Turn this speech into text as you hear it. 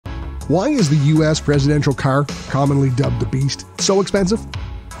Why is the U.S. presidential car, commonly dubbed the Beast, so expensive?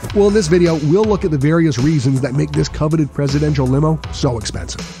 Well, in this video, we'll look at the various reasons that make this coveted presidential limo so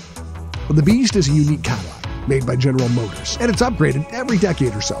expensive. The Beast is a unique Cadillac made by General Motors, and it's upgraded every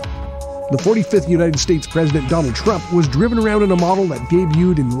decade or so. The 45th United States President Donald Trump was driven around in a model that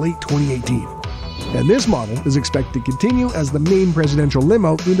debuted in late 2018. And this model is expected to continue as the main presidential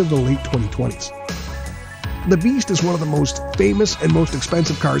limo into the late 2020s. The Beast is one of the most famous and most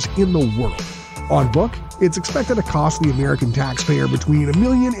expensive cars in the world. On book, it's expected to cost the American taxpayer between $1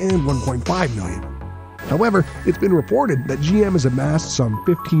 million and $1.5 million. However, it's been reported that GM has amassed some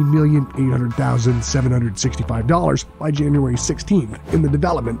 $15,800,765 by January 16th in the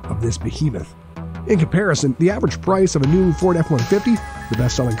development of this behemoth. In comparison, the average price of a new Ford F-150, the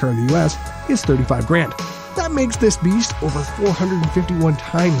best-selling car in the US, is $35,000. That makes this Beast over 451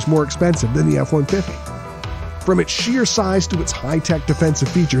 times more expensive than the F-150. From its sheer size to its high-tech defensive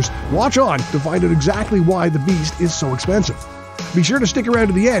features, watch on to find out exactly why the Beast is so expensive. Be sure to stick around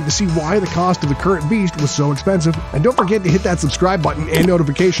to the end to see why the cost of the current Beast was so expensive, and don't forget to hit that subscribe button and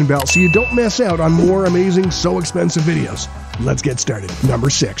notification bell so you don't miss out on more amazing so expensive videos. Let's get started. Number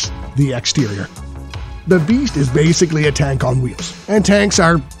 6. The exterior. The Beast is basically a tank on wheels, and tanks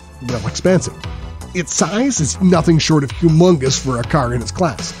are, well, expensive. Its size is nothing short of humongous for a car in its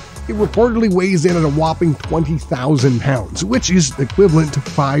class. It reportedly weighs in at a whopping 20,000 pounds, which is equivalent to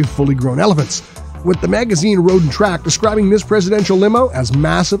 5 fully grown elephants, with the magazine Road and Track describing this presidential limo as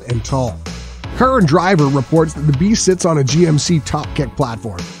massive and tall. Car and Driver reports that the Beast sits on a GMC top kick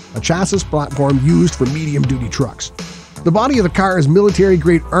platform, a chassis platform used for medium-duty trucks. The body of the car is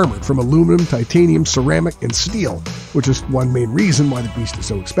military-grade armored from aluminum, titanium, ceramic, and steel, which is one main reason why the Beast is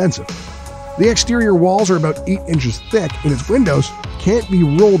so expensive. The exterior walls are about 8 inches thick, and its windows can't be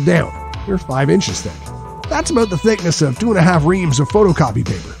rolled down. They're 5 inches thick. That's about the thickness of 2.5 reams of photocopy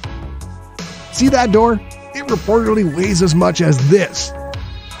paper. See that door? It reportedly weighs as much as this.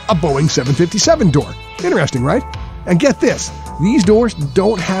 A Boeing 757 door. Interesting, right? And get this, these doors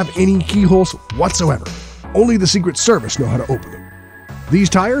don't have any keyholes whatsoever. Only the Secret Service know how to open them. These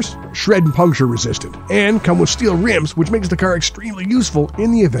tires are shred and puncture resistant and come with steel rims, which makes the car extremely useful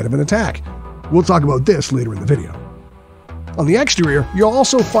in the event of an attack. We'll talk about this later in the video. On the exterior, you'll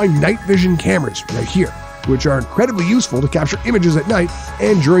also find night vision cameras right here, which are incredibly useful to capture images at night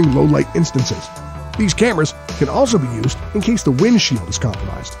and during low light instances. These cameras can also be used in case the windshield is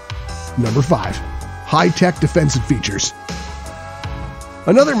compromised. Number 5. High-tech defensive features.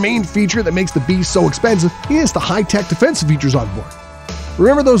 Another main feature that makes the Beast so expensive is the high-tech defensive features on board.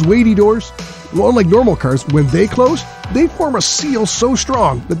 Remember those weighty doors? Well, unlike normal cars, when they close, they form a seal so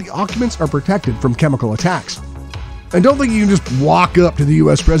strong that the occupants are protected from chemical attacks. And don't think you can just walk up to the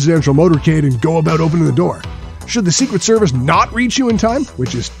U.S. presidential motorcade and go about opening the door. Should the Secret Service not reach you in time,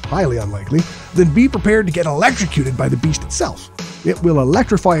 which is highly unlikely, then be prepared to get electrocuted by the Beast itself. It will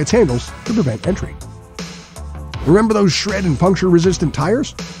electrify its handles to prevent entry. Remember those shred and puncture resistant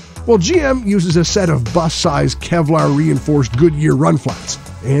tires? Well, GM uses a set of bus-sized Kevlar reinforced Goodyear run flats,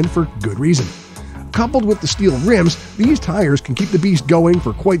 and for good reason. Coupled with the steel rims, these tires can keep the Beast going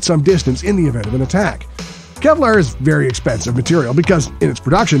for quite some distance in the event of an attack. Kevlar is very expensive material because, in its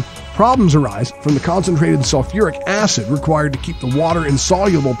production, problems arise from the concentrated sulfuric acid required to keep the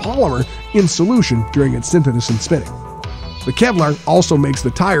water-insoluble polymer in solution during its synthesis and spinning. The Kevlar also makes the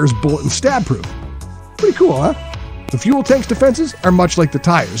tires bullet and stab proof. Pretty cool, huh? The fuel tank's defenses are much like the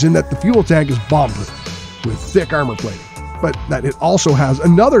tires in that the fuel tank is bomb-proof with thick armor plating, but that it also has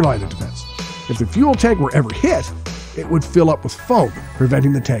another line of defense. If the fuel tank were ever hit, it would fill up with foam,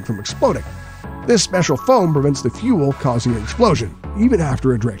 preventing the tank from exploding. This special foam prevents the fuel causing an explosion, even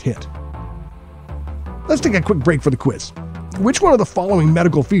after a direct hit. Let's take a quick break for the quiz. Which one of the following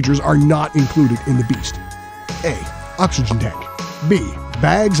medical features are not included in the Beast? A. Oxygen tank. B.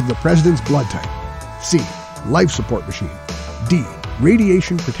 Bags of the president's blood type. C. Life support machine. D.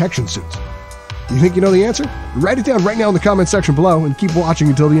 Radiation protection suits. You think you know the answer? Write it down right now in the comment section below and keep watching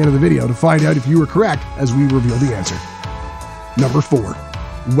until the end of the video to find out if you were correct as we reveal the answer. Number 4.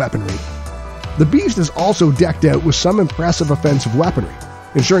 Weaponry. The Beast is also decked out with some impressive offensive weaponry,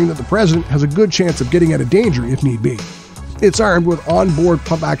 ensuring that the president has a good chance of getting out of danger if need be. It's armed with onboard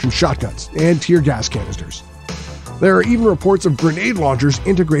pump-action shotguns and tear gas canisters. There are even reports of grenade launchers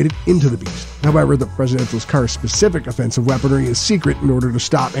integrated into the Beast. However, the presidential car's specific offensive weaponry is secret in order to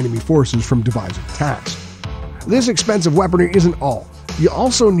stop enemy forces from devising attacks. This expensive weaponry isn't all. You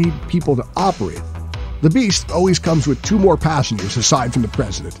also need people to operate it. The Beast always comes with 2 more passengers aside from the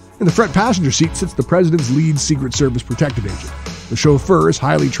president. In the front passenger seat sits the president's lead Secret Service protective agent. The chauffeur is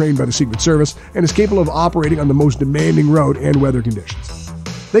highly trained by the Secret Service and is capable of operating on the most demanding road and weather conditions.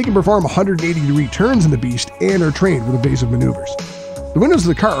 They can perform 180-degree turns in the Beast and are trained with evasive maneuvers. The windows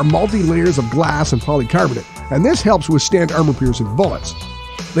of the car are multi-layers of glass and polycarbonate, and this helps withstand armor-piercing bullets.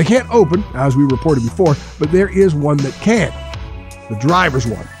 They can't open, as we reported before, but there is one that can. The driver's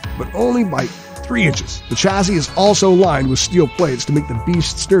one, but only by 3 inches. The chassis is also lined with steel plates to make the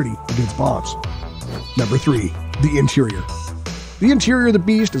Beast sturdy against bombs. Number 3. The interior. The interior of the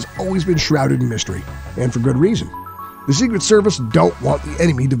Beast has always been shrouded in mystery, and for good reason. The Secret Service don't want the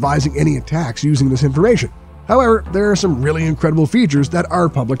enemy devising any attacks using this information. However, there are some really incredible features that are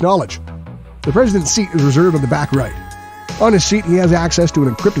public knowledge. The President's seat is reserved on the back right. On his seat, he has access to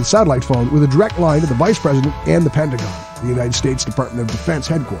an encrypted satellite phone with a direct line to the Vice President and the Pentagon, the United States Department of Defense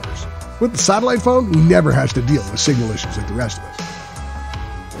headquarters. With the satellite phone, he never has to deal with signal issues like the rest of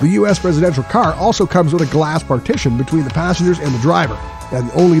us. The U.S. presidential car also comes with a glass partition between the passengers and the driver,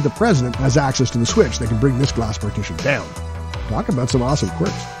 and only the President has access to the switch that can bring this glass partition down. Talk about some awesome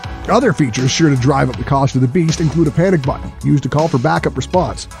quirks. Other features sure to drive up the cost of the Beast include a panic button used to call for backup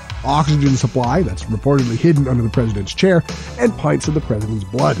response, oxygen supply that's reportedly hidden under the President's chair, and pints of the President's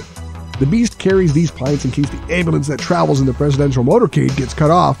blood. The Beast carries these pints in case the ambulance that travels in the presidential motorcade gets cut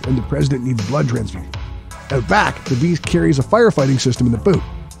off and the President needs blood transfusion. Out back, the Beast carries a firefighting system in the boot.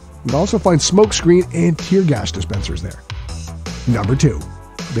 You'll also find smoke screen and tear gas dispensers there. Number 2.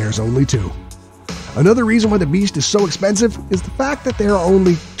 There's only 2. Another reason why the Beast is so expensive is the fact that there are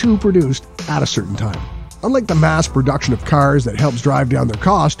only 2 produced at a certain time. Unlike the mass production of cars that helps drive down their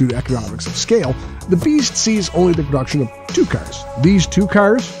cost due to economics of scale, the Beast sees only the production of 2 cars. These 2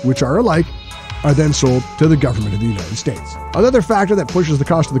 cars, which are alike, are then sold to the government of the United States. Another factor that pushes the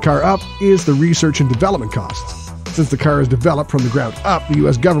cost of the car up is the research and development costs. Since the car is developed from the ground up, the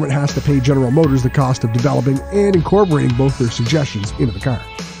U.S. government has to pay General Motors the cost of developing and incorporating both their suggestions into the car.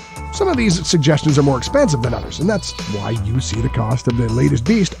 Some of these suggestions are more expensive than others, and that's why you see the cost of the latest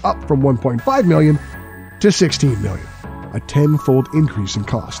Beast up from $1.5 million to $16 million, a 10-fold increase in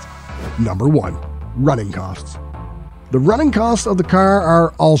cost. Number 1. Running costs. The running costs of the car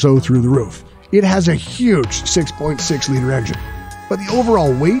are also through the roof. It has a huge 6.6-liter engine, but the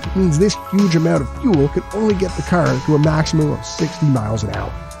overall weight means this huge amount of fuel can only get the car to a maximum of 60 miles an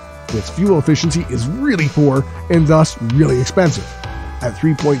hour. Its fuel efficiency is really poor and thus really expensive. At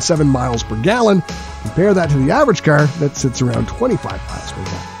 3.7 miles per gallon, compare that to the average car that sits around 25 miles per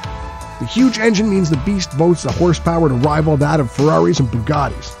gallon. The huge engine means the Beast boasts a horsepower to rival that of Ferraris and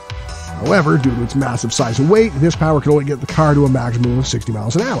Bugattis. However, due to its massive size and weight, this power can only get the car to a maximum of 60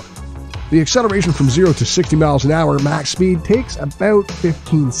 miles an hour. The acceleration from 0 to 60 miles an hour max speed takes about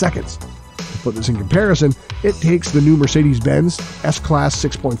 15 seconds. To put this in comparison, it takes the new Mercedes-Benz S-Class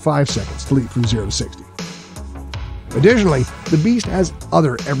 6.5 seconds to leap from 0 to 60. Additionally, the Beast has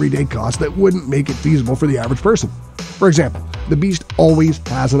other everyday costs that wouldn't make it feasible for the average person. For example, the Beast always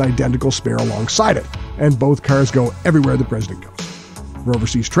has an identical spare alongside it, and both cars go everywhere the President goes. For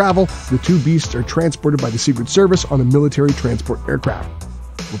overseas travel, the 2 Beasts are transported by the Secret Service on a military transport aircraft.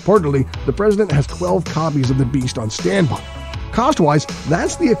 Reportedly, the President has 12 copies of the Beast on standby. Cost-wise,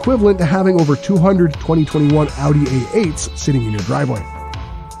 that's the equivalent to having over 200 2021 Audi A8s sitting in your driveway.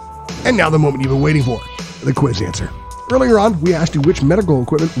 And now the moment you've been waiting for, the quiz answer. Earlier on, we asked you which medical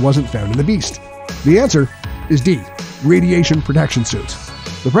equipment wasn't found in the Beast. The answer is D, radiation protection suits.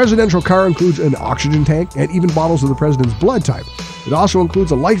 The presidential car includes an oxygen tank and even bottles of the President's blood type. It also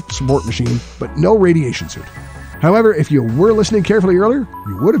includes a life support machine, but no radiation suit. However, if you were listening carefully earlier,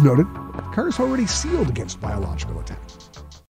 you would have noted that the car is already sealed against biological attacks.